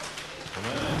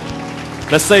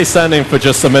Let's stay standing for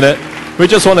just a minute. We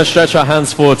just want to stretch our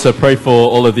hands forward to pray for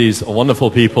all of these wonderful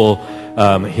people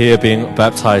here being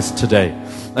baptized today.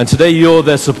 And today you're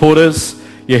their supporters.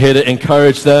 You're here to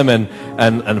encourage them and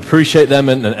appreciate them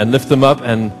and lift them up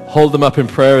and hold them up in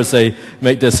prayer as they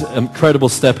make this incredible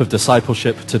step of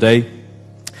discipleship today.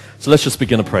 So let's just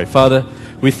begin to pray. Father,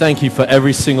 we thank you for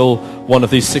every single one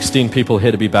of these 16 people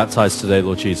here to be baptized today,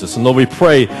 Lord Jesus. And Lord, we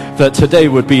pray that today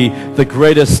would be the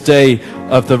greatest day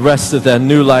of the rest of their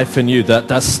new life in you,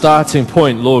 that starting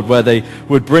point, Lord, where they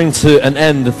would bring to an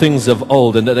end the things of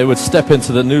old and that they would step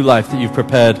into the new life that you've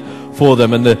prepared for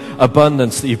them and the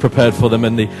abundance that you've prepared for them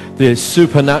and the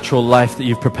supernatural life that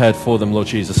you've prepared for them, Lord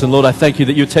Jesus. And Lord, I thank you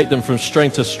that you take them from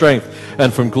strength to strength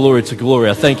and from glory to glory.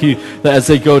 I thank you that as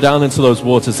they go down into those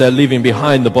waters, they're leaving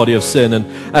behind the body of sin. And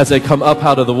as they come up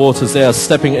out of the waters, they are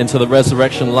stepping into the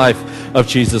resurrection life of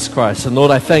Jesus Christ. And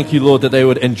Lord, I thank you, Lord, that they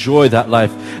would enjoy that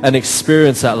life and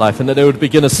experience that life and that they would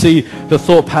begin to see the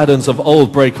thought patterns of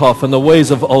old break off and the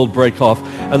ways of old break off.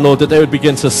 And Lord, that they would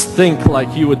begin to think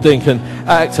like you would think and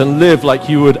act and live like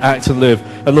you would act and live.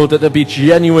 And Lord, that there be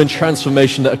genuine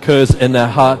transformation that occurs in their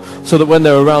heart so that when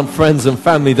they're around friends and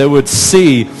family, they would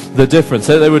see the difference.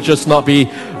 They would just not be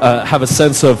have a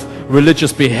sense of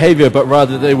religious behavior, but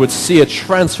rather they would see a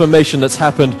transformation that's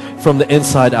happened from the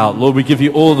inside out. Lord, we give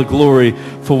you all the glory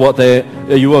for what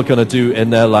you are going to do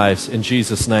in their lives in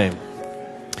Jesus' name.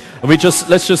 And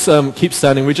let's just keep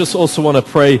standing. We just also want to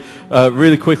pray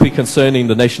really quickly concerning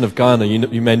the nation of Ghana.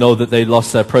 You may know that they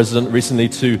lost their president recently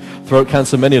to throat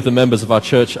cancer. Many of the members of our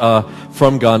church are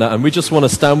from Ghana. And we just want to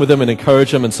stand with them and encourage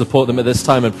them and support them at this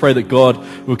time and pray that God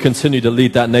will continue to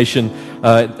lead that nation.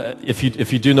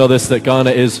 If you do know this, that Ghana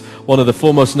is one of the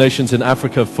foremost nations in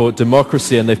Africa for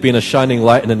democracy, and they've been a shining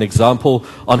light and an example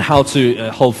on how to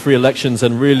hold free elections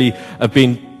and really have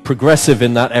been progressive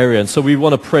in that area. And so we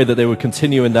want to pray that they would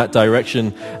continue in that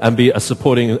direction and be have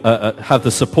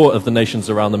the support of the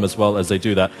nations around them as well as they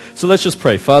do that. So let's just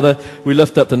pray. Father, we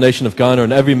lift up the nation of Ghana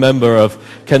and every member of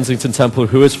Kensington Temple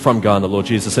who is from Ghana, Lord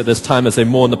Jesus, at this time as they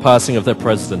mourn the passing of their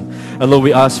president. And Lord,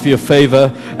 we ask for your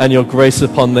favor and your grace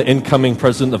upon the incoming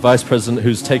president, the vice president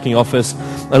who's taking office.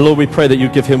 And Lord, we pray that you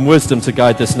give him wisdom to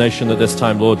guide this nation at this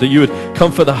time, Lord, that you would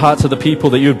comfort the hearts of the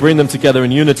people, that you would bring them together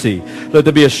in unity. Let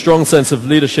there be a strong sense of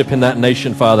leadership in that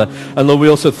nation, Father. And Lord, we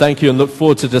also thank you and look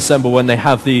forward to December when they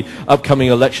have the upcoming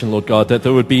election, Lord God, that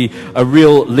there would be a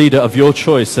real leader of your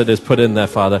choice that is put in there,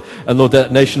 Father. And Lord,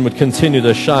 that nation would continue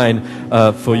to shine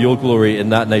for your glory in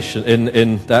that nation,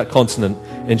 in that continent,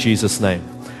 in Jesus' name.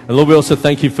 And Lord, we also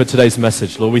thank you for today's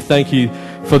message. Lord, we thank you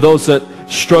for those that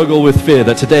struggle with fear,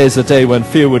 that today is a day when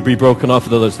fear would be broken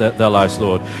off of their lives,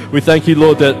 Lord. We thank you,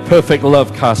 Lord, that perfect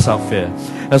love casts out fear.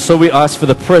 And so we ask for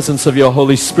the presence of your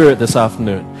Holy Spirit this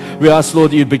afternoon. We ask,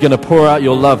 Lord, that you'd begin to pour out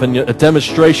your love and a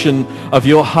demonstration of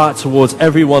your heart towards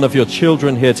every one of your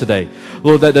children here today.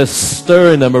 Lord, that there's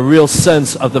stir in them a real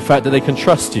sense of the fact that they can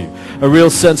trust you, a real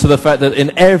sense of the fact that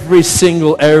in every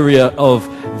single area of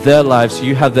their lives,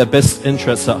 you have their best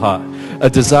interests at heart. A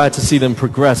desire to see them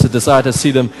progress, a desire to see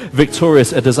them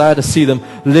victorious, a desire to see them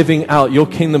living out your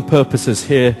kingdom purposes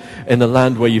here in the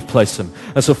land where you've placed them.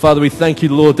 And so, Father, we thank you,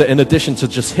 Lord, that in addition to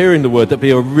just hearing the word, there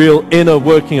be a real inner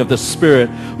working of the Spirit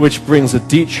which brings a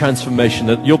deep transformation,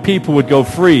 that your people would go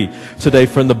free today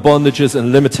from the bondages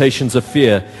and limitations of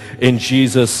fear. In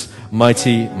Jesus'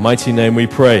 mighty, mighty name we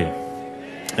pray.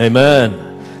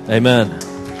 Amen. Amen.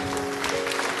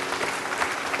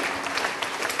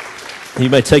 You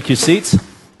may take your seats.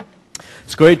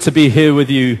 It's great to be here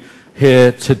with you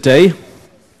here today.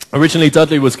 Originally,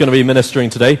 Dudley was going to be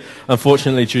ministering today.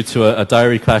 Unfortunately, due to a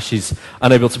diary clash, he's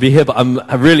unable to be here. But I'm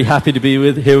really happy to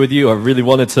be here with you. I really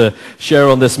wanted to share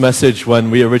on this message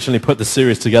when we originally put the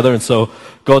series together. And so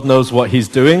God knows what he's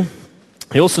doing.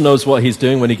 He also knows what he's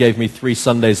doing when he gave me 3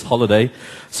 Sundays holiday.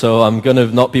 So I'm going to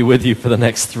not be with you for the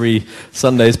next 3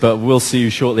 Sundays, but we'll see you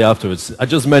shortly afterwards. I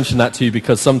just mentioned that to you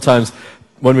because sometimes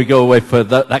when we go away for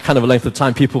that kind of a length of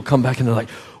time, people come back and they're like,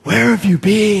 "Where have you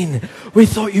been? We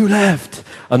thought you left."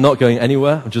 I'm not going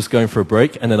anywhere. I'm just going for a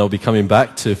break, and then I'll be coming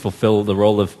back to fulfill the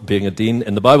role of being a dean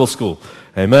in the Bible school.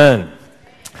 Amen.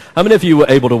 How many of you were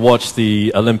able to watch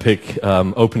the Olympic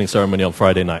opening ceremony on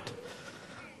Friday night?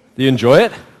 Did you enjoy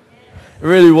it? It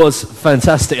really was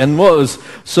fantastic. And what was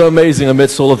so amazing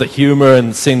amidst all of the humor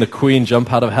and seeing the Queen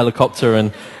jump out of a helicopter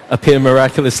and appear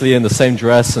miraculously in the same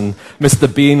dress, and Mr.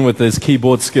 Bean with his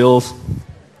keyboard skills,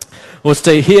 was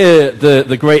to hear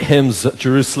the great hymns,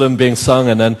 Jerusalem being sung,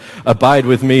 and then Abide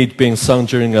With Me being sung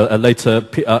during a later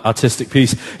artistic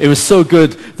piece. It was so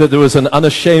good that there was an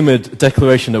unashamed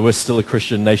declaration that we're still a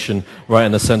Christian nation right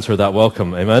in the center of that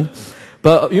welcome. Amen?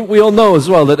 But we all know as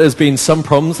well that there's been some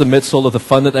problems amidst all of the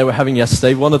fun that they were having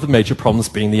yesterday. One of the major problems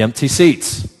being the empty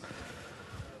seats.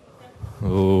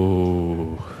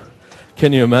 Oh,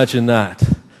 can you imagine that?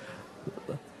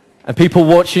 And people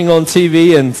watching on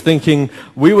TV and thinking,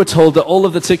 we were told that all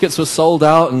of the tickets were sold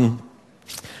out, and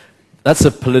that's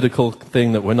a political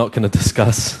thing that we're not going to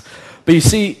discuss. But you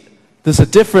see, there's a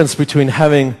difference between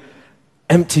having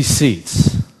empty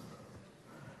seats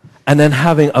and then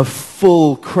having a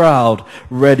full crowd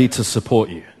ready to support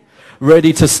you,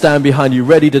 ready to stand behind you,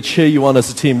 ready to cheer you on as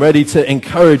a team, ready to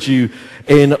encourage you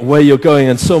in where you're going.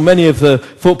 And so many of the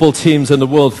football teams in the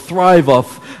world thrive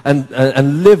off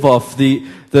and live off the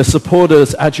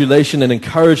supporters' adulation and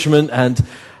encouragement. And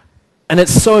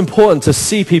it's so important to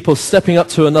see people stepping up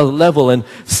to another level and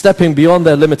stepping beyond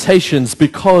their limitations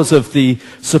because of the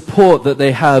support that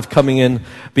they have coming in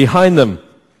behind them.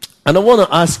 And I want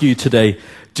to ask you today,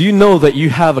 do you know that you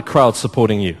have a crowd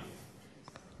supporting you?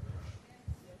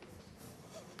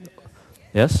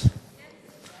 Yes?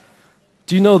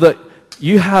 Do you know that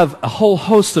you have a whole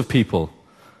host of people?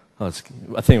 I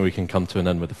think we can come to an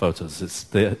end with the photos.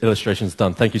 The illustration's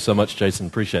done. Thank you so much, Jason.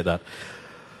 Appreciate that.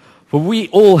 But we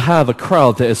all have a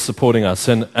crowd that is supporting us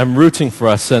and rooting for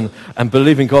us and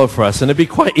believing God for us. And it'd be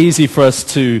quite easy for us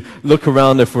to look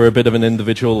around if we're a bit of an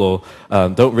individual or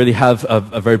don't really have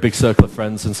a very big circle of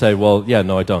friends and say, well, yeah,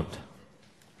 no, I don't.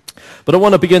 But I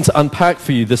want to begin to unpack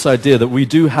for you this idea that we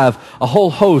do have a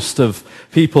whole host of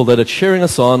people that are cheering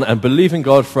us on and believing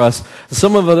God for us.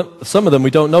 Some of them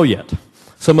we don't know yet.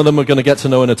 Some of them we're going to get to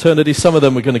know in eternity. Some of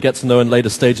them we're going to get to know in later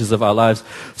stages of our lives.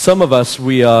 Some of us,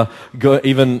 we are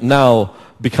even now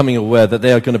becoming aware that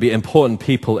they are going to be important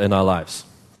people in our lives.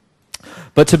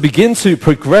 But to begin to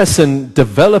progress and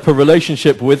develop a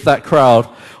relationship with that crowd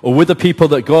or with the people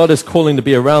that God is calling to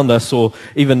be around us, or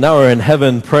even now are in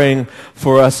heaven praying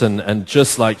for us and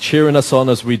just like cheering us on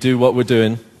as we do what we're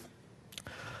doing,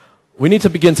 we need to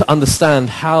begin to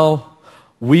understand how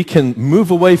we can move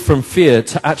away from fear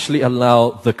to actually allow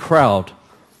the crowd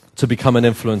to become an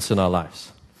influence in our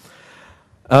lives.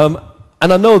 And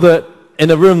I know that in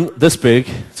a room this big,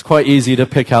 it's quite easy to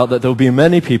pick out that there will be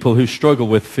many people who struggle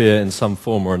with fear in some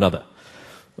form or another.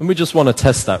 And we just want to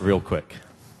test that real quick.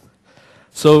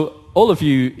 So all of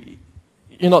you,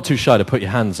 you're not too shy to put your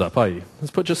hands up, are you?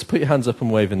 Just put your hands up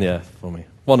and wave in the air for me.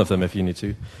 One of them if you need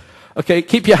to. Okay,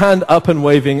 keep your hand up and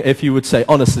waving if you would say,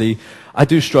 honestly, I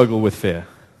do struggle with fear.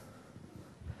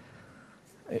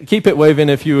 Keep it waving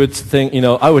if you would think,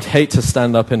 I would hate to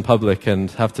stand up in public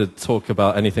and have to talk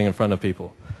about anything in front of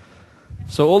people.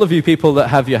 So all of you people that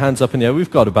have your hands up in the air,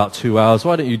 we've got about 2 hours.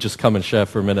 Why don't you just come and share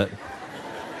for a minute?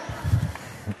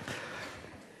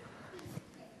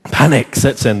 Panic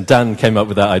sets in. Dan came up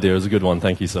with that idea. It was a good one.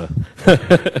 Thank you, sir.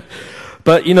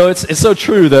 But, it's so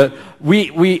true that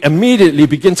we immediately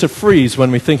begin to freeze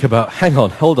when we think about, hang on,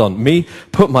 hold on, me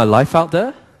put my life out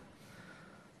there?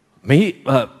 Me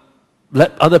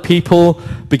let other people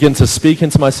begin to speak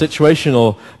into my situation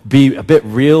or be a bit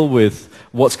real with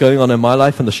what's going on in my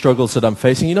life and the struggles that I'm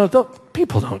facing?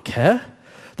 People don't care.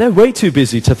 They're way too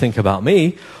busy to think about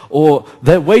me, or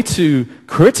they're way too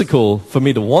critical for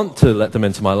me to want to let them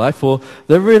into my life, or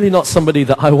they're really not somebody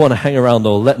that I want to hang around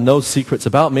or let know secrets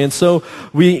about me. And so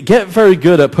we get very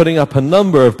good at putting up a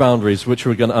number of boundaries, which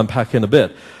we're going to unpack in a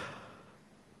bit.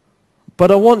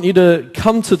 But I want you to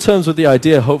come to terms with the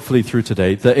idea, hopefully through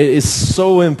today, that it is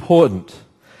so important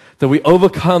that we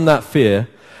overcome that fear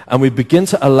and we begin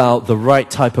to allow the right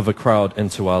type of a crowd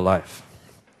into our life.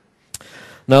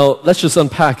 Now, let's just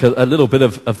unpack a little bit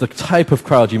of the type of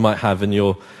crowd you might have in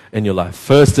your life.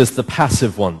 First is the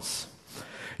passive ones.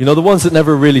 The ones that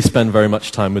never really spend very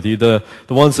much time with you, the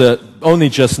ones that only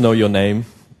just know your name.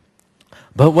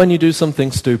 But when you do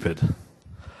something stupid,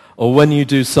 or when you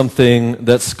do something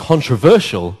that's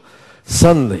controversial,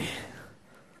 suddenly,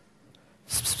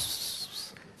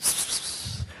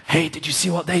 hey, did you see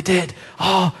what they did?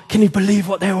 Oh, can you believe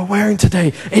what they were wearing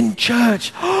today in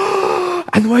church? Oh,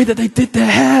 and the way that they did their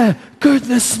hair.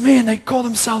 Goodness me, and they call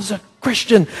themselves a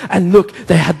Christian. And look,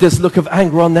 they had this look of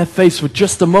anger on their face for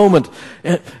just a moment.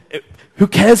 Who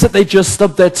cares that they just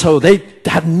stubbed their toe? They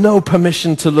had no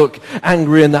permission to look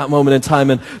angry in that moment in time.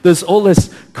 And there's all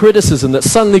this criticism that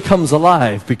suddenly comes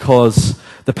alive because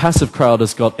the passive crowd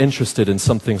has got interested in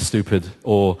something stupid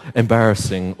or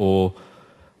embarrassing or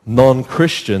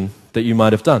non-Christian that you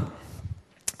might have done.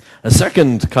 A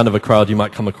second kind of a crowd you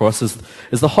might come across is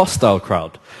the hostile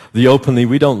crowd. The openly,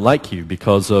 we don't like you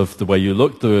because of the way you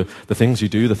look, the things you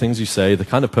do, the things you say, the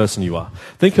kind of person you are.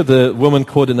 Think of the woman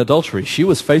caught in adultery. She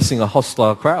was facing a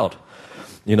hostile crowd.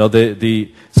 You know,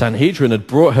 the Sanhedrin had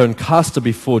brought her and cast her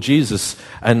before Jesus,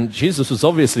 and Jesus was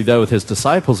obviously there with his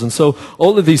disciples. And so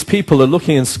all of these people are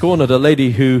looking in scorn at a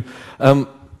lady who,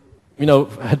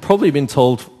 had probably been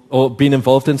told or been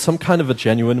involved in some kind of a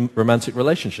genuine romantic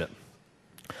relationship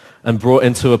and brought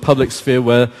into a public sphere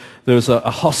where there was a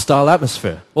hostile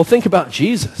atmosphere. Well, think about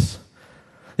Jesus.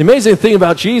 The amazing thing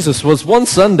about Jesus was one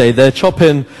Sunday they're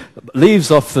chopping leaves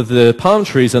off the palm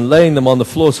trees and laying them on the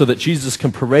floor so that Jesus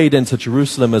can parade into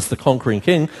Jerusalem as the conquering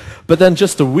king. But then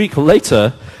just a week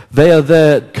later, they are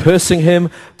there cursing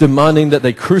him, demanding that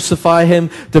they crucify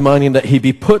him, demanding that he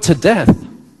be put to death.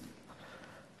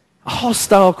 A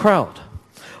hostile crowd.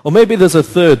 Or maybe there's a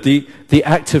third, the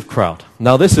active crowd.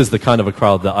 Now this is the kind of a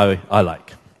crowd that I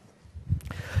like.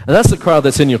 And that's the crowd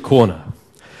that's in your corner.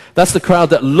 That's the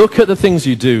crowd that look at the things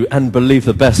you do and believe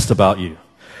the best about you.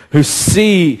 Who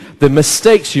see the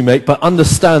mistakes you make but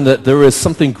understand that there is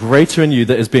something greater in you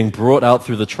that is being brought out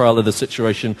through the trial of the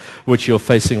situation which you're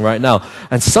facing right now.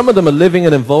 And some of them are living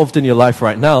and involved in your life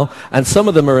right now, and some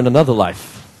of them are in another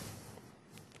life,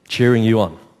 cheering you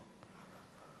on.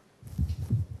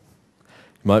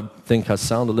 You might think I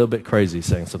sound a little bit crazy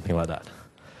saying something like that.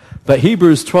 But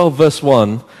Hebrews 12 verse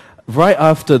 1, right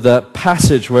after the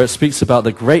passage where it speaks about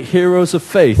the great heroes of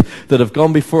faith that have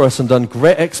gone before us and done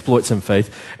great exploits in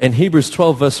faith, in Hebrews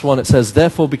 12 verse 1 it says,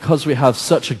 "Therefore, because we have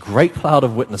such a great cloud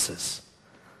of witnesses,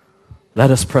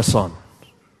 let us press on."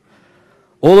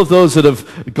 All of those that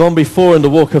have gone before in the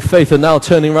walk of faith are now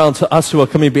turning around to us who are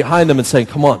coming behind them and saying,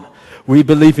 "Come on. We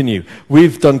believe in you.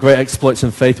 We've done great exploits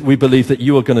in faith. We believe that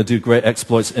you are going to do great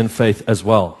exploits in faith as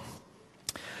well."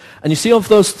 And you see, of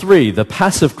those three, the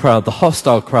passive crowd, the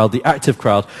hostile crowd, the active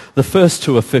crowd, the first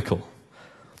two are fickle.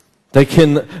 They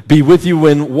can be with you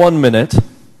in 1 minute,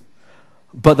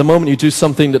 but the moment you do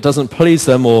something that doesn't please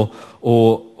them or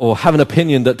have an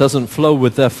opinion that doesn't flow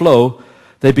with their flow,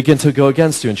 they begin to go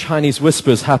against you. And Chinese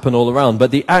whispers happen all around. But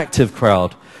the active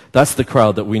crowd, that's the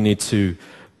crowd that we need to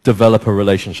develop a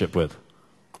relationship with.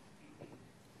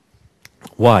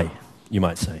 Why, you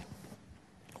might say?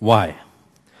 Why?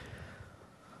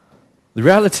 The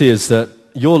reality is that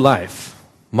your life,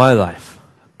 my life,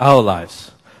 our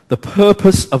lives, the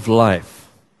purpose of life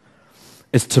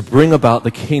is to bring about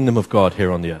the kingdom of God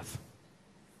here on the earth.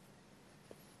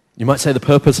 You might say the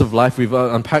purpose of life, we've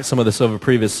unpacked some of this over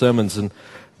previous sermons and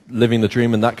living the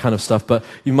dream and that kind of stuff, but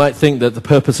you might think that the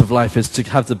purpose of life is to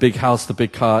have the big house, the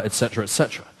big car, etc.,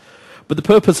 etc. But the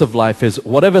purpose of life is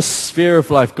whatever sphere of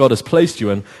life God has placed you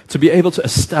in, to be able to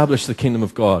establish the kingdom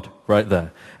of God right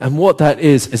there. And what that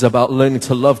is about learning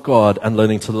to love God and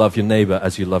learning to love your neighbor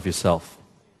as you love yourself.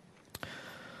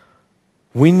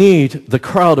 We need the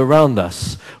crowd around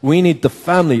us. We need the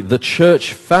family, the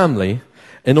church family,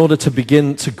 in order to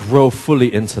begin to grow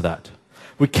fully into that.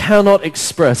 We cannot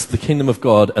express the kingdom of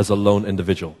God as a lone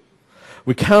individual.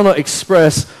 We cannot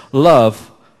express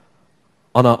love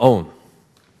on our own.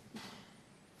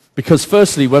 Because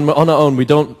firstly, when we're on our own, we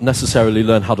don't necessarily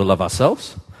learn how to love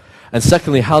ourselves. And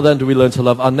secondly, how then do we learn to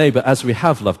love our neighbor as we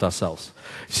have loved ourselves?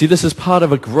 See, this is part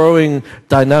of a growing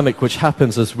dynamic which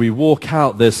happens as we walk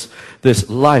out this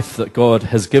life that God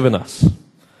has given us.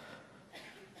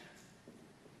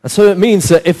 And so it means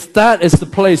that if that is the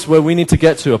place where we need to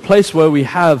get to, a place where we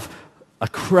have a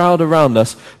crowd around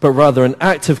us, but rather an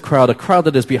active crowd, a crowd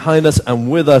that is behind us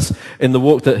and with us in the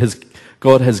walk that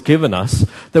God has given us,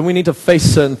 then we need to face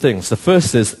certain things. The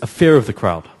first is a fear of the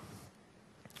crowd.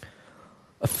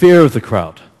 A fear of the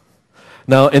crowd.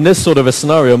 Now, in this sort of a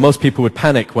scenario, most people would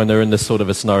panic when they're in this sort of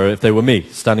a scenario if they were me,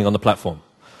 standing on the platform.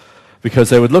 Because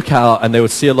they would look out and they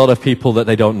would see a lot of people that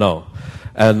they don't know.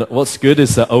 And what's good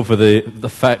is that over the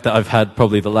fact that I've had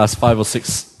probably the last 5 or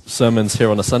 6 sermons here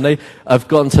on a Sunday, I've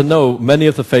gotten to know many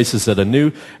of the faces that are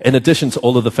new, in addition to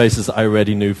all of the faces that I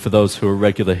already knew for those who are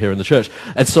regular here in the church.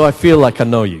 And so I feel like I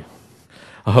know you.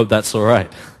 I hope that's all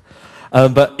right.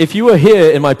 But if you were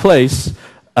here in my place,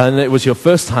 and it was your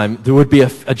first time, there would be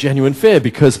a genuine fear,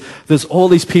 because there's all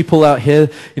these people out here,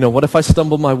 what if I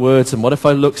stumble my words, and what if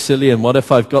I look silly, and what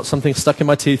if I've got something stuck in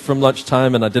my teeth from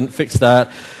lunchtime and I didn't fix that?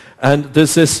 And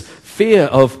there's this fear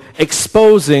of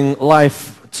exposing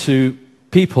life to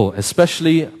people,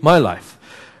 especially my life.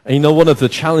 And one of the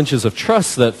challenges of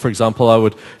trust that, for example, I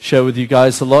would share with you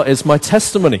guys a lot is my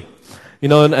testimony.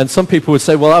 And some people would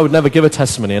say, well, I would never give a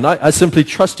testimony. And I simply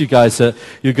trust you guys that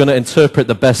you're going to interpret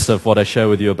the best of what I share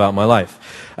with you about my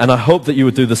life. And I hope that you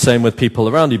would do the same with people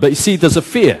around you. But you see, there's a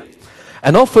fear.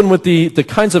 And often with the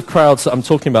kinds of crowds that I'm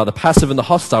talking about, the passive and the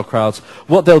hostile crowds,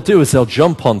 what they'll do is they'll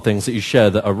jump on things that you share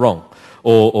that are wrong.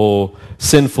 or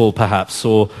sinful perhaps,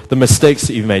 or the mistakes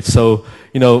that you've made. So,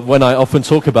 when I often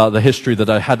talk about the history that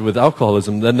I had with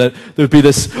alcoholism, then there would be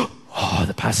this, oh,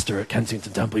 the pastor at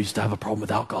Kensington Temple used to have a problem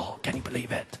with alcohol. Can you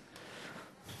believe it?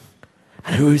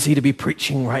 And who is he to be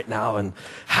preaching right now? And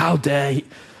how dare he?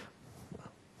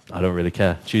 I don't really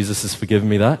care. Jesus has forgiven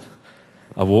me that.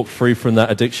 I walk free from that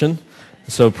addiction.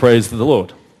 So praise the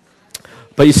Lord.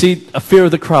 But you see, a fear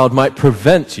of the crowd might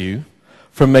prevent you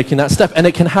from making that step. And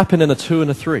it can happen in a 2 and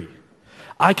a 3.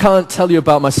 I can't tell you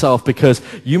about myself because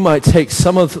you might take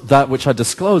some of that which I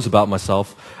disclose about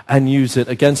myself and use it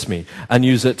against me, and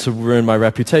use it to ruin my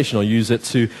reputation, or use it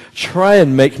to try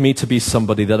and make me to be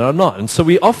somebody that I'm not. And so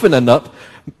we often end up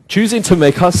choosing to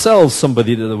make ourselves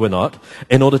somebody that we're not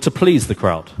in order to please the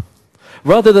crowd.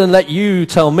 Rather than let you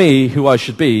tell me who I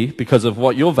should be because of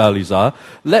what your values are,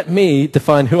 let me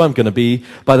define who I'm going to be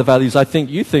by the values I think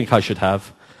you think I should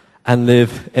have and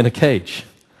live in a cage.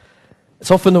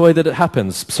 It's often the way that it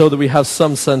happens, so that we have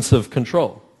some sense of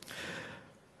control.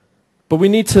 But we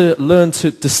need to learn to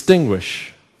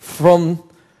distinguish from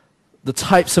the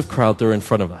types of crowd that are in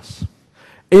front of us.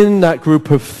 In that group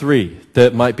of 3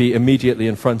 that might be immediately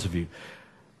in front of you,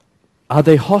 are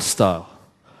they hostile?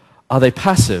 Are they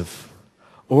passive?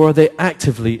 Or are they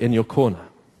actively in your corner?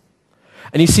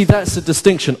 And you see, that's the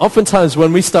distinction. Oftentimes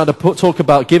when we start to talk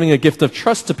about giving a gift of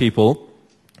trust to people,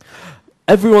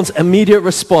 everyone's immediate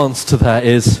response to that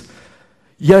is,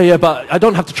 yeah, but I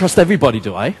don't have to trust everybody,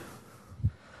 do I?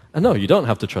 And no, you don't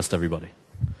have to trust everybody.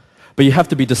 But you have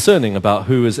to be discerning about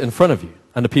who is in front of you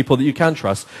and the people that you can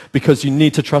trust, because you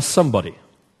need to trust somebody.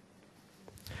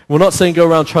 We're not saying go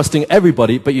around trusting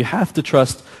everybody, but you have to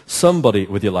trust somebody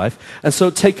with your life. And so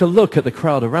take a look at the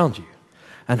crowd around you.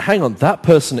 And hang on, that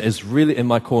person is really in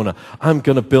my corner. I'm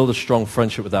going to build a strong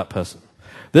friendship with that person.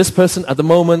 This person at the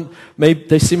moment,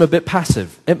 they seem a bit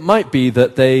passive. It might be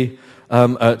that they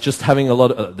are just having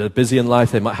they're busy in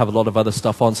life, they might have a lot of other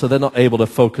stuff on, so they're not able to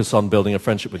focus on building a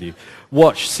friendship with you.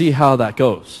 Watch, see how that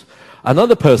goes.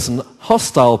 Another person,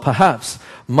 hostile perhaps,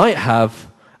 might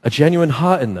have a genuine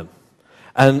heart in them.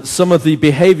 And some of the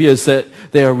behaviors that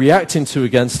they are reacting to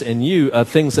against in you are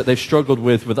things that they've struggled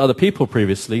with other people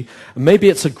previously. Maybe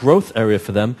it's a growth area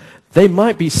for them. They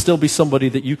might still be somebody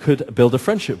that you could build a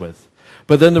friendship with.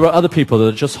 But then there are other people that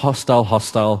are just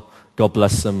hostile. God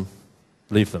bless them.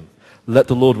 Leave them. Let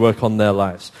the Lord work on their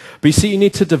lives. But you see, you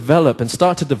need to develop and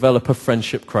start to develop a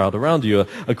friendship crowd around you,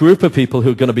 a group of people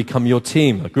who are going to become your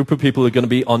team, a group of people who are going to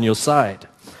be on your side.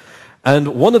 And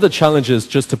one of the challenges,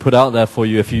 just to put out there for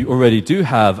you, if you already do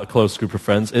have a close group of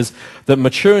friends, is that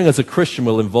maturing as a Christian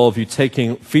will involve you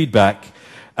taking feedback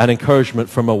and encouragement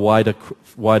from a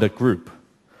wider group.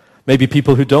 Maybe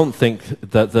people who don't think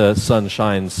that the sun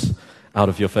shines out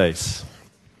of your face,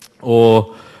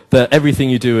 or that everything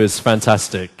you do is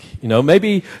fantastic.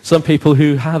 Maybe some people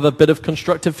who have a bit of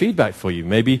constructive feedback for you.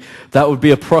 Maybe that would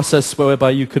be a process whereby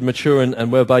you could mature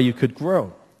and whereby you could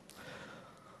grow.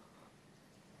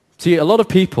 See, a lot of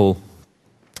people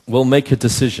will make a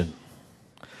decision.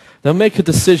 They'll make a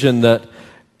decision that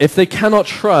if they cannot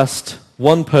trust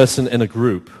one person in a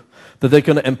group, that they're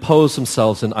going to impose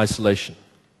themselves in isolation.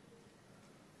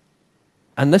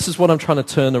 And this is what I'm trying to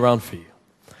turn around for you.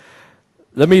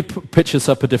 Let me pitch this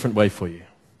up a different way for you.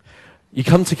 You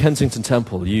come to Kensington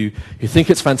Temple, you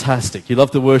think it's fantastic. You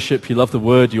love the worship, you love the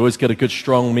word, you always get a good,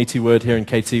 strong, meaty word here in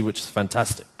KT, which is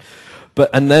fantastic.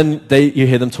 And then you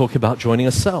hear them talk about joining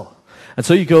a cell. And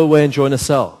so you go away and join a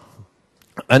cell.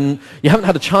 And you haven't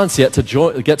had a chance yet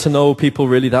to get to know people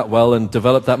really that well and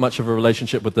develop that much of a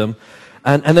relationship with them.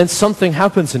 And then something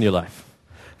happens in your life.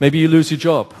 Maybe you lose your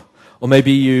job, or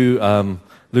maybe you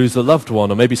lose a loved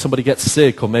one, or maybe somebody gets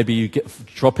sick, or maybe you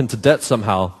drop into debt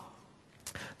somehow.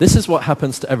 This is what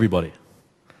happens to everybody,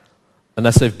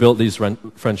 unless they've built these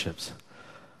friendships.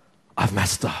 I've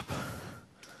messed up.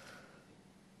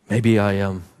 Maybe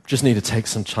I just need to take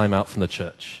some time out from the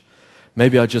church.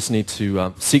 Maybe I just need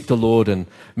to seek the Lord and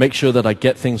make sure that I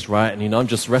get things right. And, I'm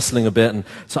just wrestling a bit. And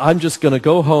so I'm just going to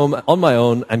go home on my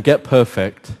own and get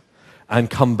perfect and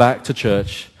come back to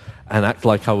church and act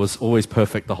like I was always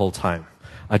perfect the whole time.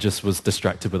 I just was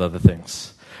distracted with other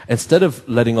things. Instead of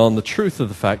letting on the truth of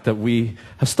the fact that we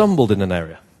have stumbled in an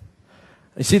area.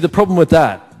 You see, the problem with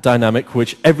that dynamic,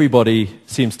 which everybody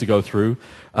seems to go through,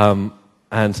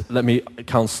 and let me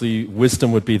counsel you,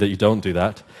 wisdom would be that you don't do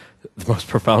that. The most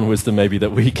profound wisdom maybe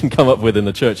that we can come up with in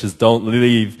the church is don't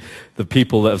leave the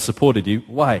people that have supported you.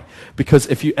 Why? Because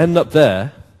if you end up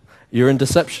there, you're in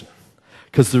deception.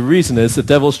 Because the reason is the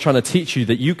devil's trying to teach you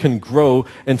that you can grow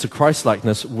into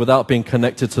Christ-likeness without being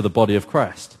connected to the body of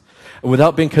Christ. and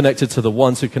without being connected to the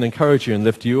ones who can encourage you and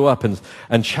lift you up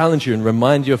and challenge you and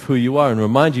remind you of who you are and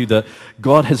remind you that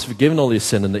God has forgiven all your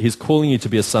sin and that He's calling you to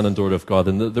be a son and daughter of God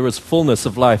and that there is fullness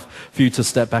of life for you to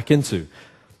step back into.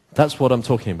 That's what I'm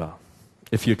talking about.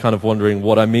 If you're kind of wondering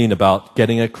what I mean about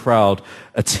getting a crowd,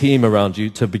 a team around you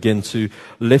to begin to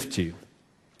lift you.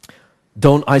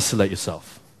 Don't isolate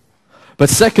yourself. But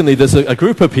secondly, there's a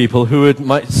group of people who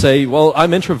might say, well,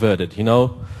 I'm introverted,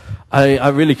 I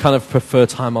really kind of prefer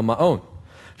time on my own.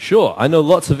 Sure, I know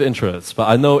lots of introverts, but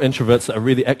I know introverts that are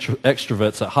really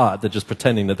extroverts at heart. They're just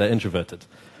pretending that they're introverted.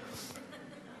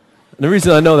 And the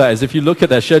reason I know that is if you look at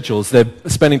their schedules, they're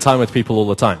spending time with people all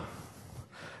the time.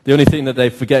 The only thing that they're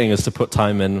forgetting is to put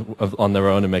time in on their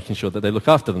own and making sure that they look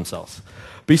after themselves.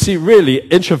 But you see, really,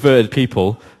 introverted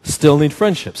people still need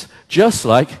friendships, just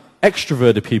like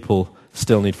extroverted people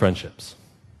still need friendships.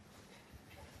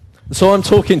 So I'm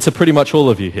talking to pretty much all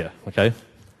of you here, okay?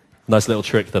 Nice little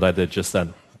trick that I did just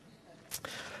then.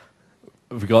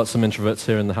 Have we got some introverts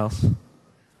here in the house?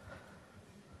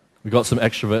 We've got some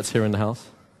extroverts here in the house?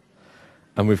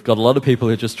 And we've got a lot of people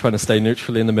who are just trying to stay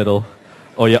neutrally in the middle,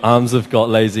 or your arms have got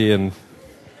lazy and...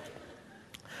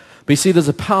 But you see, there's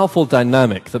a powerful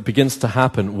dynamic that begins to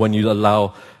happen when you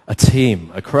allow a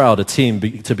team, a crowd, a team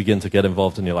to begin to get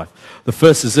involved in your life. The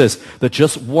first is this, that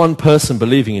just one person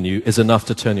believing in you is enough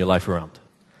to turn your life around.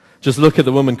 Just look at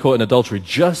the woman caught in adultery.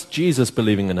 Just Jesus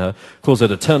believing in her caused her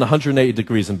to turn 180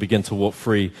 degrees and begin to walk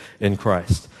free in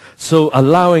Christ. So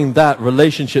allowing that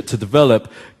relationship to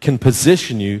develop can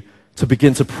position you to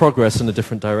begin to progress in a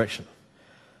different direction.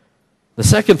 The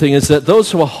second thing is that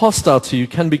those who are hostile to you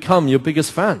can become your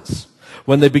biggest fans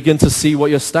when they begin to see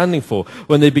what you're standing for,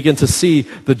 when they begin to see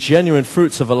the genuine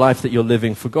fruits of a life that you're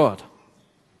living for God.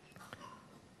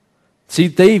 See,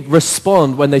 they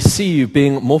respond when they see you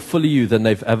being more fully you than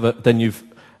you've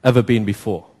ever been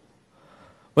before.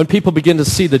 When people begin to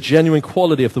see the genuine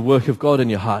quality of the work of God in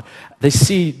your heart, they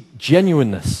see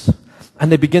genuineness.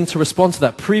 And they begin to respond to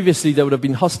that. Previously, they would have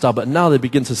been hostile, but now they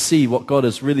begin to see what God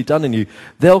has really done in you.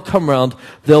 They'll come around,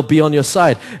 they'll be on your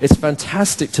side. It's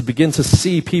fantastic to begin to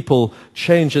see people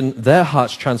change and their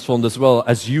hearts transformed as well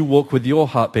as you walk with your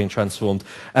heart being transformed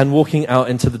and walking out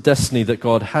into the destiny that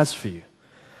God has for you.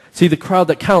 See, the crowd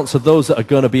that counts are those that are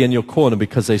going to be in your corner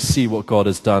because they see what God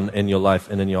has done in your life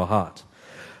and in your heart.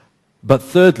 But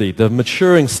thirdly, the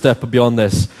maturing step beyond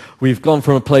this, we've gone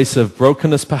from a place of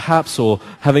brokenness perhaps or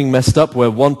having messed up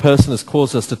where one person has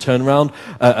caused us to turn around,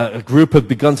 a group have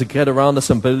begun to get around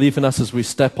us and believe in us as we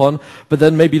step on. But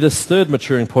then maybe this third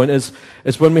maturing point is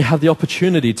when we have the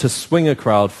opportunity to swing a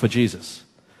crowd for Jesus.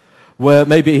 Where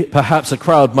maybe perhaps a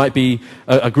crowd might be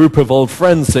a group of old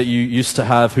friends that you used to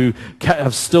have who are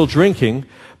still drinking,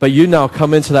 but you now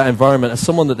come into that environment as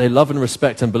someone that they love and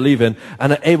respect and believe in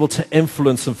and are able to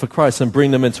influence them for Christ and bring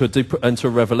them into a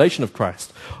revelation of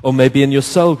Christ. Or maybe in your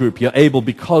cell group, you're able,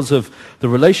 because of the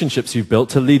relationships you've built,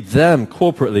 to lead them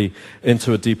corporately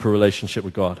into a deeper relationship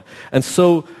with God. And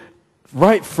so,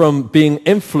 right from being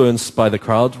influenced by the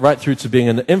crowd, right through to being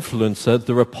an influencer,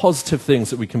 there are positive things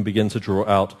that we can begin to draw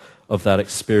out of that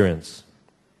experience.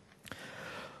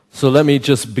 So let me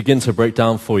just begin to break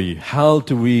down for you. How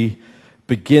do we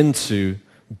begin to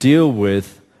deal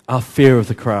with our fear of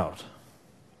the crowd?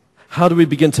 How do we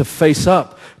begin to face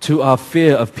up to our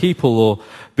fear of people or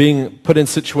being put in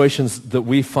situations that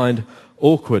we find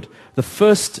awkward? The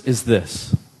first is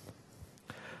this: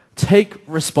 take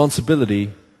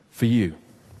responsibility for you.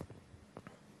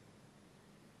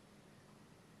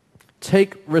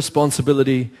 Take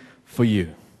responsibility for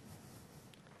you.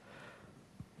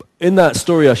 In that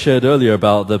story I shared earlier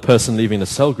about the person leaving a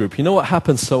cell group, you know what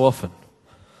happens so often?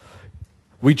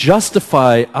 We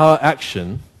justify our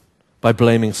action by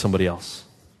blaming somebody else.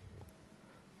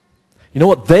 You know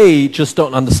what? They just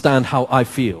don't understand how I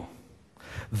feel.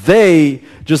 They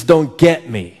just don't get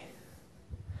me.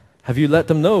 Have you let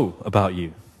them know about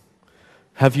you?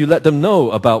 Have you let them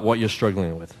know about what you're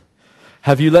struggling with?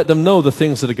 Have you let them know the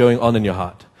things that are going on in your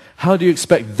heart? How do you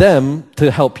expect them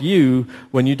to help you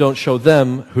when you don't show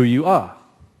them who you are?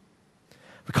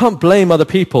 We can't blame other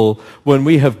people when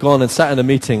we have gone and sat in a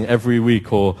meeting every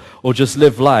week or just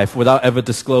live life without ever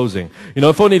disclosing. You know,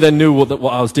 if only they knew what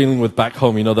I was dealing with back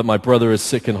home, that my brother is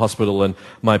sick in hospital and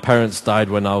my parents died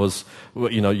when I was,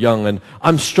 young, and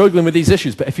I'm struggling with these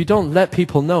issues. But if you don't let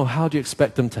people know, how do you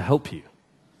expect them to help you?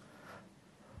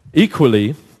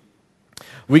 Equally,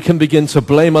 we can begin to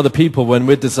blame other people when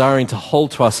we're desiring to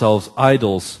hold to ourselves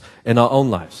idols in our own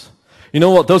lives. You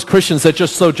know what? Those Christians, they're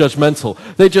just so judgmental.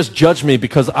 They just judge me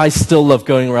because I still love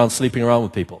going around sleeping around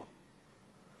with people.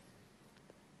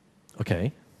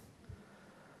 Okay.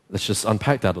 Let's just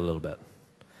unpack that a little bit.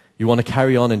 You want to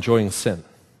carry on enjoying sin,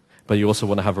 but you also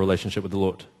want to have a relationship with the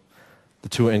Lord. The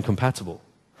two are incompatible.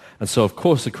 And so, of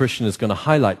course, a Christian is going to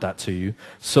highlight that to you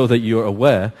so that you're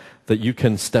aware that you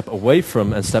can step away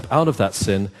from and step out of that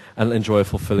sin and enjoy a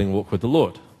fulfilling walk with the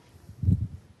Lord.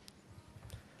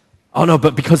 Oh no,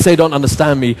 but because they don't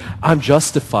understand me, I'm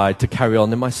justified to carry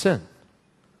on in my sin.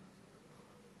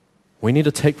 We need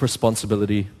to take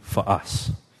responsibility for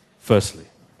us, firstly.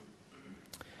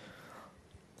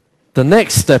 The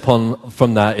next step on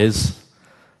from that is,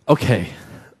 okay,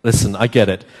 listen, I get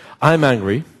it. I'm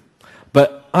angry,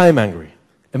 but I'm angry.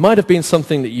 It might have been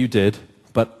something that you did,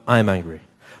 but I'm angry.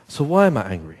 So why am I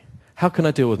angry? How can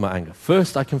I deal with my anger?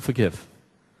 First, I can forgive.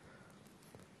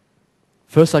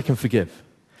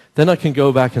 Then I can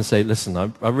go back and say, listen,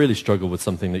 I really struggle with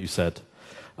something that you said,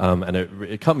 and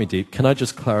it cut me deep. Can I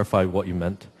just clarify what you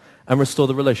meant and restore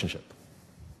the relationship?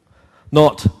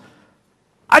 Not,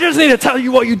 I just need to tell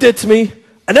you what you did to me,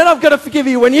 and then I'm going to forgive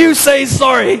you when you say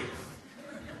sorry.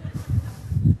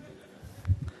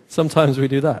 Sometimes we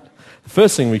do that. The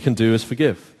first thing we can do is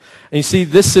forgive. And you see,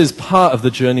 this is part of the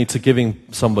journey to giving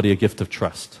somebody a gift of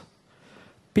trust.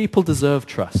 People deserve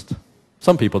trust.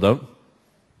 Some people don't.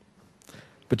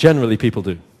 But generally, people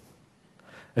do.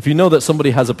 If you know that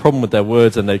somebody has a problem with their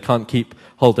words and they can't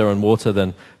hold their own water,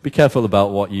 then be careful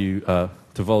about what you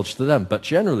divulge to them. But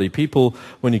generally, people,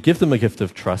 when you give them a gift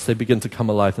of trust, they begin to come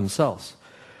alive themselves.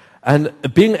 And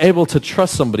being able to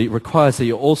trust somebody requires that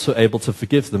you're also able to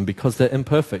forgive them because they're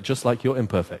imperfect, just like you're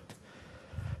imperfect.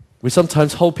 We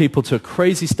sometimes hold people to a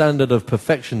crazy standard of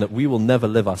perfection that we will never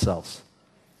live ourselves.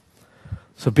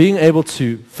 So being able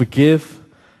to forgive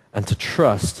and to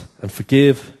trust, and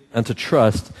forgive and to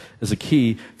trust is a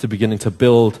key to beginning to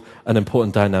build an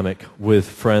important dynamic with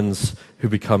friends who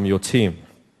become your team.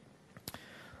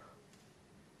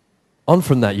 On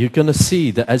from that, you're going to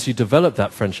see that as you develop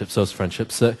those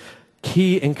friendships, that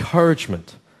key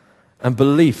encouragement and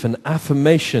belief and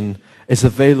affirmation is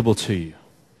available to you.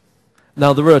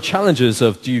 Now, there are challenges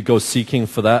of, do you go seeking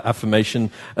for that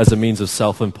affirmation as a means of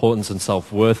self-importance and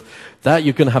self-worth? That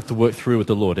you're going to have to work through with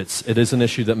the Lord. It is an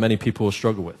issue that many people will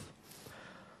struggle with.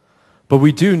 But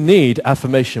we do need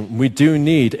affirmation. We do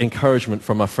need encouragement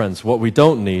from our friends. What we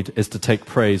don't need is to take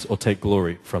praise or take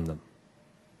glory from them.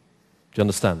 Do you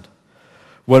understand?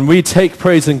 When we take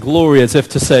praise and glory as if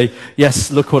to say,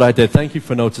 yes, look what I did. Thank you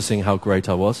for noticing how great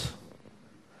I was.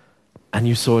 And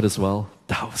you saw it as well.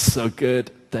 That was so good.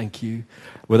 Thank you.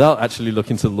 Without actually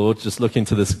looking to the Lord, just looking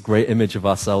to this great image of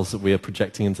ourselves that we are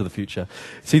projecting into the future.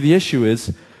 See, the issue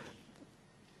is,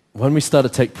 when we start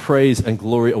to take praise and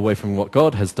glory away from what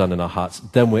God has done in our hearts,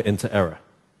 then we're into error.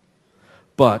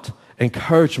 But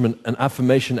encouragement and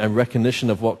affirmation and recognition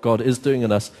of what God is doing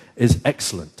in us is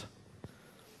excellent.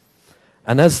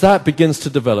 And as that begins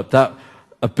to develop, that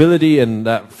ability and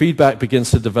that feedback begins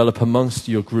to develop amongst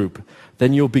your group,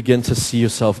 then you'll begin to see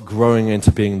yourself growing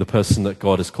into being the person that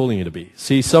God is calling you to be.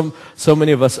 See, so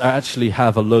many of us actually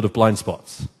have a load of blind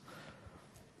spots.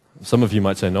 Some of you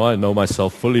might say, no, I know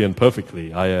myself fully and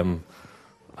perfectly. I am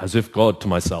as if God to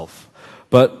myself.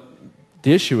 But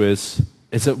the issue is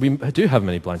that we do have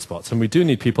many blind spots, and we do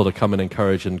need people to come and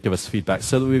encourage and give us feedback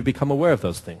so that we become aware of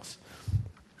those things.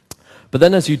 But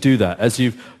then as you do that, as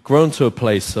you've grown to a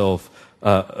place of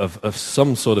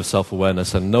some sort of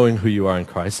self-awareness and knowing who you are in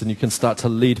Christ, and you can start to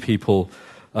lead people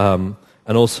and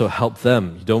also help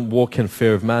them. You don't walk in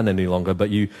fear of man any longer, but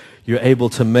you're able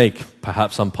to make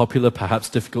perhaps unpopular, perhaps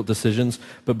difficult decisions,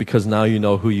 but because now you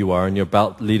know who you are and you're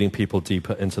about leading people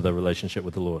deeper into their relationship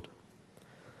with the Lord.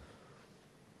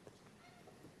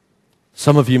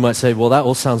 Some of you might say, well, that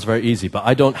all sounds very easy, but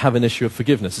I don't have an issue of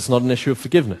forgiveness. It's not an issue of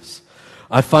forgiveness.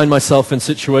 I find myself in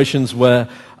situations where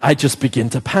I just begin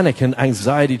to panic and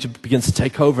anxiety begins to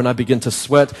take over and I begin to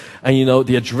sweat and,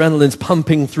 the adrenaline's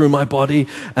pumping through my body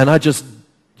and I just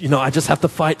have to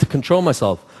fight to control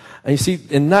myself. And you see,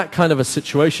 in that kind of a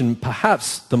situation,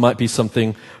 perhaps there might be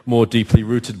something more deeply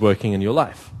rooted working in your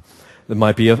life. There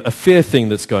might be a fear thing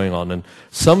that's going on. And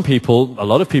some people, a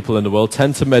lot of people in the world,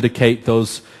 tend to medicate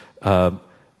those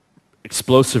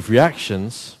explosive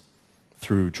reactions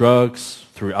through drugs,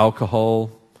 through alcohol,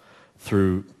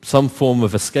 through some form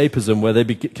of escapism where they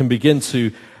can begin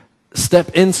to step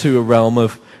into a realm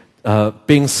of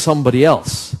being somebody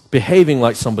else, behaving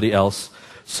like somebody else,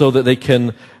 so that they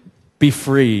can be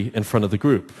free in front of the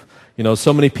group.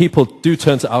 So many people do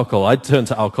turn to alcohol. I turned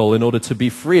to alcohol in order to be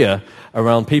freer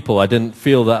around people. I didn't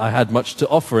feel that I had much to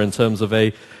offer in terms of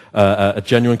a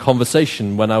genuine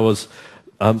conversation when I was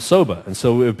sober. And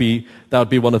so that would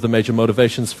be one of the major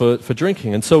motivations for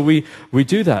drinking. And so we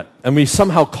do that. And we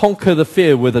somehow conquer the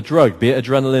fear with a drug, be it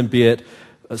adrenaline, be it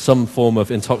some form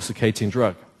of intoxicating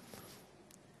drug.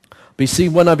 But you see,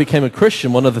 when I became a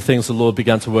Christian, one of the things the Lord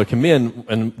began to work in me,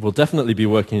 and will definitely be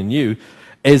working in you,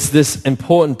 is this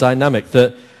important dynamic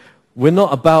that we're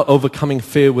not about overcoming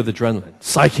fear with adrenaline,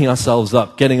 psyching ourselves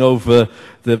up, getting over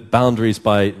the boundaries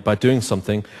by doing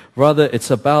something. Rather, it's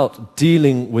about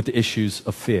dealing with the issues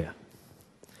of fear.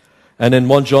 And in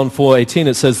 1 John 4:18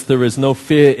 it says, there is no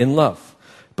fear in love,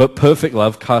 but perfect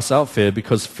love casts out fear,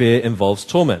 because fear involves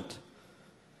torment.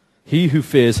 He who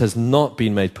fears has not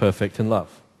been made perfect in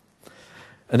love.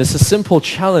 And it's a simple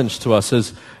challenge to us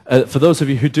as for those of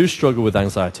you who do struggle with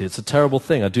anxiety. It's a terrible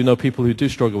thing. I do know people who do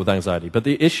struggle with anxiety. But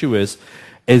the issue is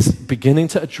beginning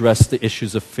to address the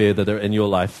issues of fear that are in your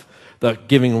life that are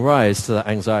giving rise to that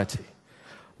anxiety.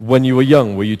 When you were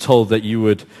young, were you told that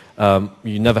you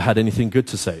never had anything good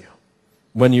to say?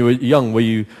 When you were young, were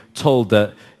you told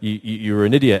that you were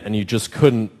an idiot and you just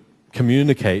couldn't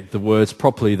communicate the words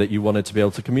properly that you wanted to be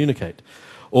able to communicate?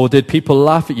 Or did people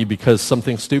laugh at you because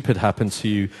something stupid happened to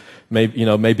you?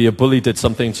 Maybe a bully did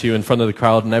something to you in front of the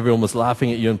crowd and everyone was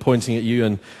laughing at you and pointing at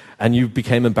you, and you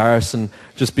became embarrassed and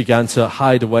just began to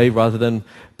hide away rather than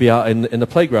be out in the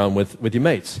playground with your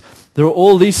mates. There are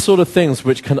all these sort of things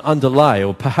which can underlie,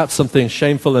 or perhaps something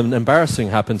shameful and embarrassing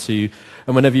happened to you,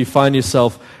 and whenever you find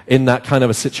yourself in that kind of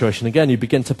a situation again, you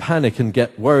begin to panic and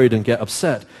get worried and get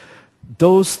upset.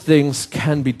 Those things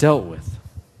can be dealt with.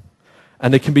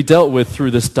 And it can be dealt with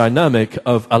through this dynamic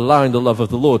of allowing the love of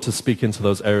the Lord to speak into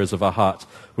those areas of our heart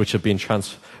which have been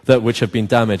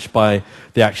damaged by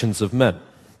the actions of men.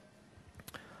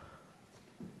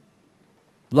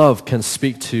 Love can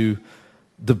speak to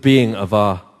the being of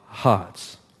our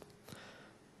hearts.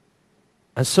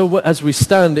 And so as we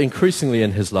stand increasingly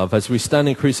in His love, as we stand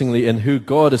increasingly in who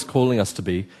God is calling us to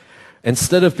be,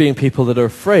 instead of being people that are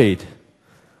afraid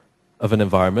of an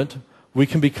environment, we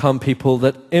can become people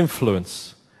that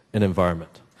influence an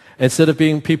environment. Instead of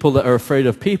being people that are afraid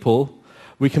of people,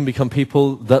 we can become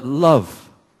people that love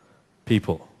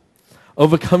people.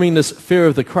 Overcoming this fear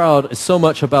of the crowd is so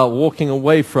much about walking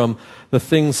away from the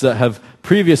things that have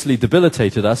previously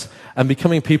debilitated us and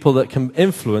becoming people that can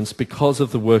influence because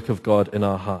of the work of God in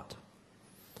our heart.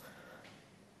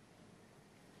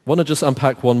 I want to just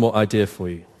unpack one more idea for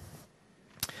you.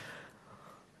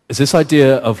 Is this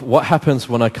idea of what happens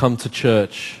when I come to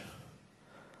church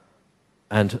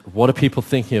and what are people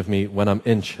thinking of me when I'm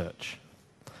in church?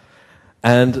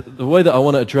 And the way that I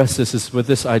want to address this is with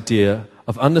this idea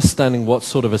of understanding what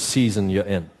sort of a season you're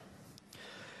in.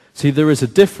 See, there is a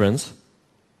difference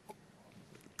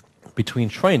between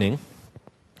training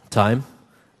time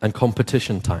and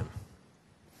competition time.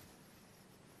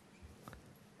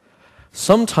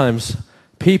 Sometimes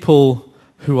people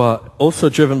who are also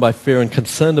driven by fear and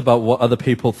concerned about what other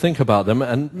people think about them,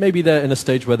 and maybe they're in a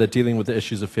stage where they're dealing with the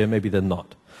issues of fear, maybe they're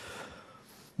not.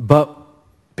 But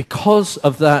because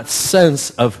of that sense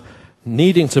of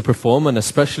needing to perform, and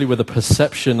especially with a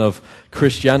perception of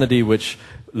Christianity which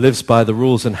lives by the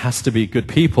rules and has to be good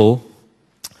people,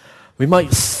 we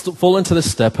might fall into the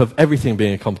step of everything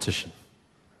being a competition.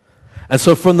 And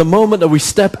so from the moment that we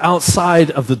step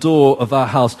outside of the door of our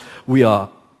house, we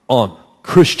are on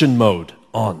Christian mode.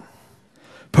 On.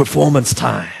 Performance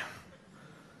time.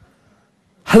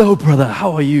 Hello, brother.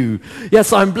 How are you?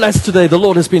 Yes, I'm blessed today. The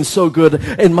Lord has been so good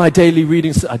in my daily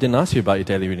readings. I didn't ask you about your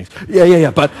daily readings.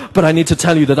 Yeah. But I need to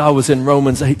tell you that I was in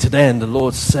Romans 8 today, and the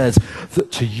Lord says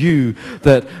to you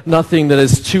that nothing that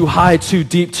is too high, too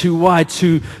deep, too wide,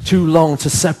 too long to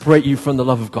separate you from the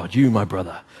love of God. You, my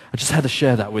brother. I just had to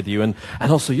share that with you. And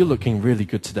also, you're looking really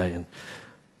good today. And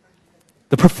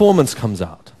the performance comes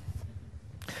out.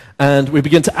 And we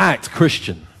begin to act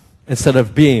Christian instead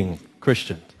of being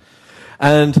Christian.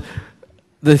 And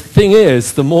the thing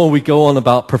is, the more we go on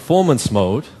about performance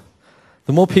mode,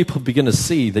 the more people begin to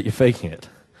see that you're faking it.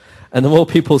 And the more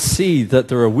people see that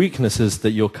there are weaknesses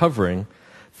that you're covering,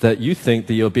 that you think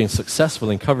that you're being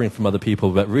successful in covering from other people,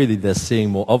 but really they're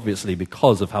seeing more obviously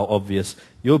because of how obvious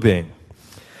you're being.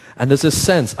 And there's this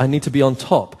sense, I need to be on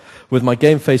top with my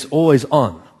game face always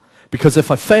on. Because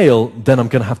if I fail, then I'm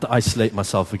going to have to isolate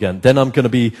myself again. Then I'm going to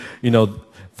be,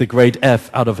 the grade F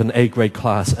out of an A grade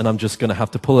class, and I'm just going to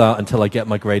have to pull out until I get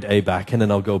my grade A back, and then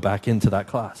I'll go back into that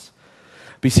class.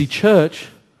 But you see, church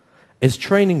is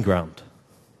training ground.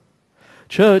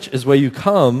 Church is where you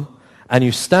come and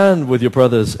you stand with your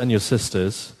brothers and your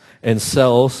sisters in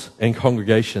cells, in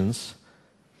congregations,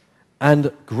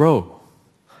 and grow.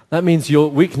 That means your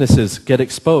weaknesses get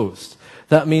exposed.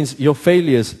 That means your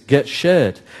failures get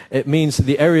shared. It means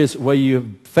the areas where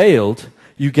you failed,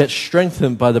 you get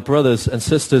strengthened by the brothers and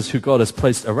sisters who God has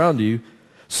placed around you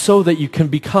so that you can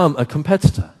become a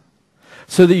competitor.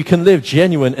 so that you can live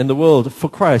genuine in the world for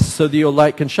Christ, so that your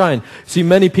light can shine. See,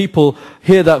 many people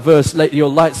hear that verse, let your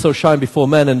light so shine before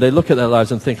men, and they look at their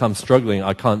lives and think, I'm struggling,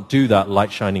 I can't do that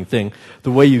light shining thing.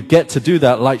 The way you get to do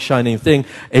that light shining thing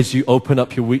is you open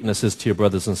up your weaknesses to your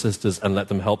brothers and sisters and let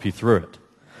them help you through it.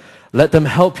 Let them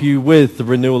help you with the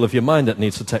renewal of your mind that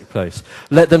needs to take place.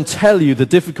 Let them tell you the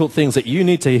difficult things that you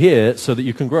need to hear so that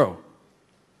you can grow.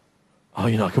 Oh,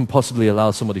 I can possibly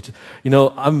allow somebody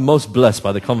to... I'm most blessed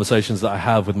by the conversations that I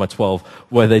have with my 12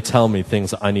 where they tell me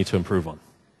things that I need to improve on.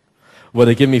 Where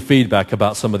they give me feedback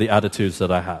about some of the attitudes that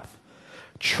I have.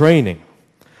 Training.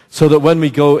 So that when we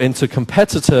go into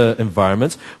competitor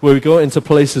environments, where we go into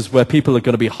places where people are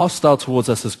going to be hostile towards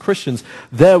us as Christians,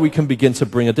 there we can begin to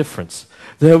bring a difference.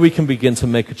 There we can begin to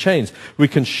make a change. We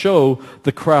can show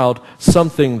the crowd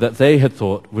something that they had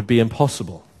thought would be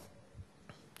impossible.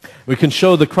 We can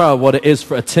show the crowd what it is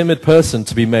for a timid person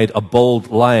to be made a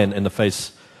bold lion in the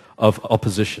face of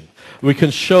opposition. We can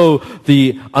show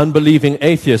the unbelieving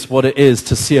atheist what it is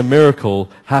to see a miracle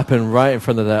happen right in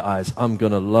front of their eyes. I'm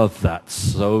going to love that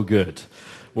so good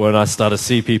when I start to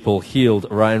see people healed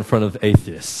right in front of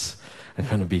atheists. I'm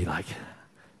going to be like,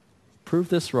 prove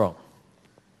this wrong.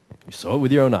 You saw it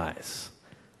with your own eyes.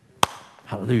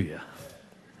 Hallelujah.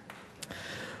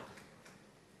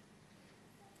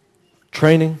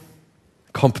 Training,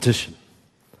 competition.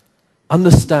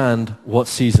 Understand what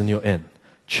season you're in.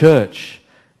 Church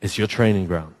is your training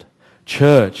ground.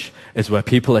 Church is where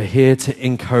people are here to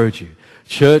encourage you.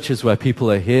 Church is where people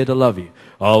are here to love you.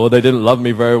 Oh, well, they didn't love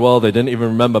me very well. They didn't even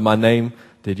remember my name.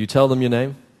 Did you tell them your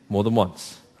name? More than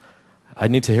once. I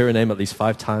need to hear a name at least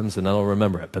 5 times and then I'll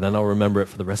remember it. But then I'll remember it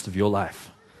for the rest of your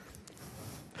life.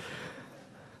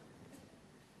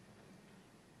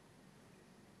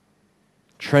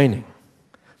 Training.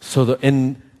 So that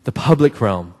in the public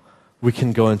realm, we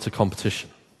can go into competition.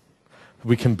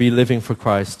 We can be living for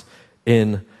Christ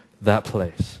in that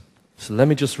place. So let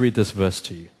me just read this verse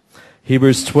to you.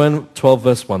 Hebrews 12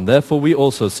 verse 1. Therefore we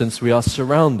also, since we are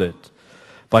surrounded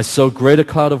by so great a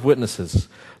cloud of witnesses,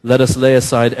 let us lay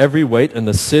aside every weight and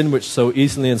the sin which so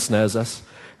easily ensnares us.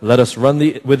 Let us run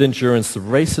with endurance the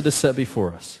race that is set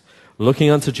before us,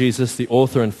 looking unto Jesus, the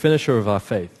author and finisher of our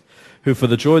faith, who for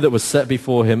the joy that was set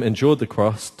before him endured the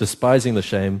cross, despising the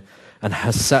shame, and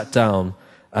has sat down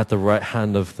at the right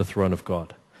hand of the throne of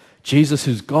God. Jesus,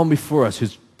 who's gone before us,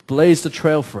 who's blazed a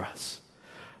trail for us,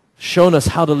 shown us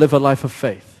how to live a life of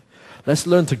faith. Let's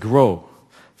learn to grow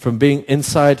from being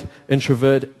inside,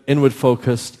 introvert, inward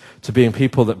focused, to being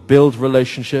people that build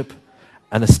relationship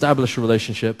and establish a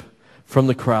relationship from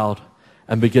the crowd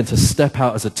and begin to step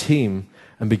out as a team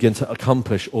and begin to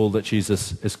accomplish all that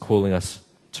Jesus is calling us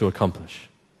to accomplish.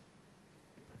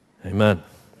 Amen.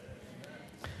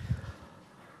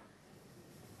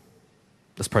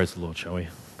 Let's praise the Lord, shall we?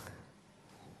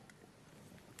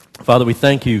 Father, we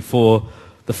thank you for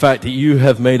the fact that you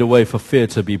have made a way for fear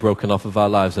to be broken off of our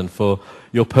lives and for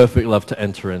your perfect love to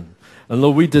enter in. And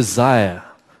Lord, we desire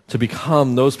to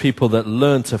become those people that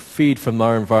learn to feed from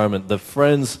our environment, the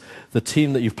friends, the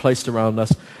team that you've placed around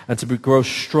us, and to grow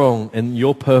strong in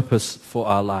your purpose for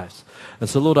our lives. And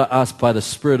so, Lord, I ask by the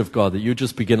Spirit of God that you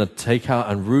just begin to take out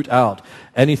and root out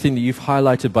anything that you've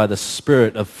highlighted by the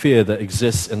spirit of fear that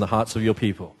exists in the hearts of your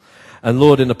people. And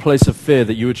Lord, in a place of fear,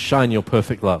 that you would shine your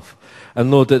perfect love. And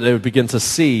Lord, that they would begin to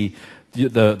see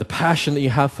the passion that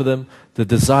you have for them, the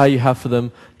desire you have for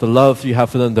them, the love you have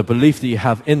for them, the belief that you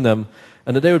have in them,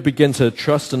 and that they would begin to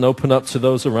trust and open up to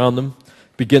those around them,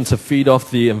 begin to feed off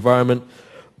the environment,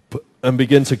 and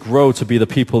begin to grow to be the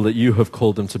people that you have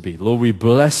called them to be. Lord, we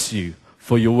bless you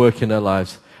for your work in their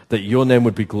lives, that your name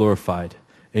would be glorified.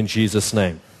 In Jesus'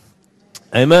 name.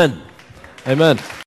 Amen. Amen.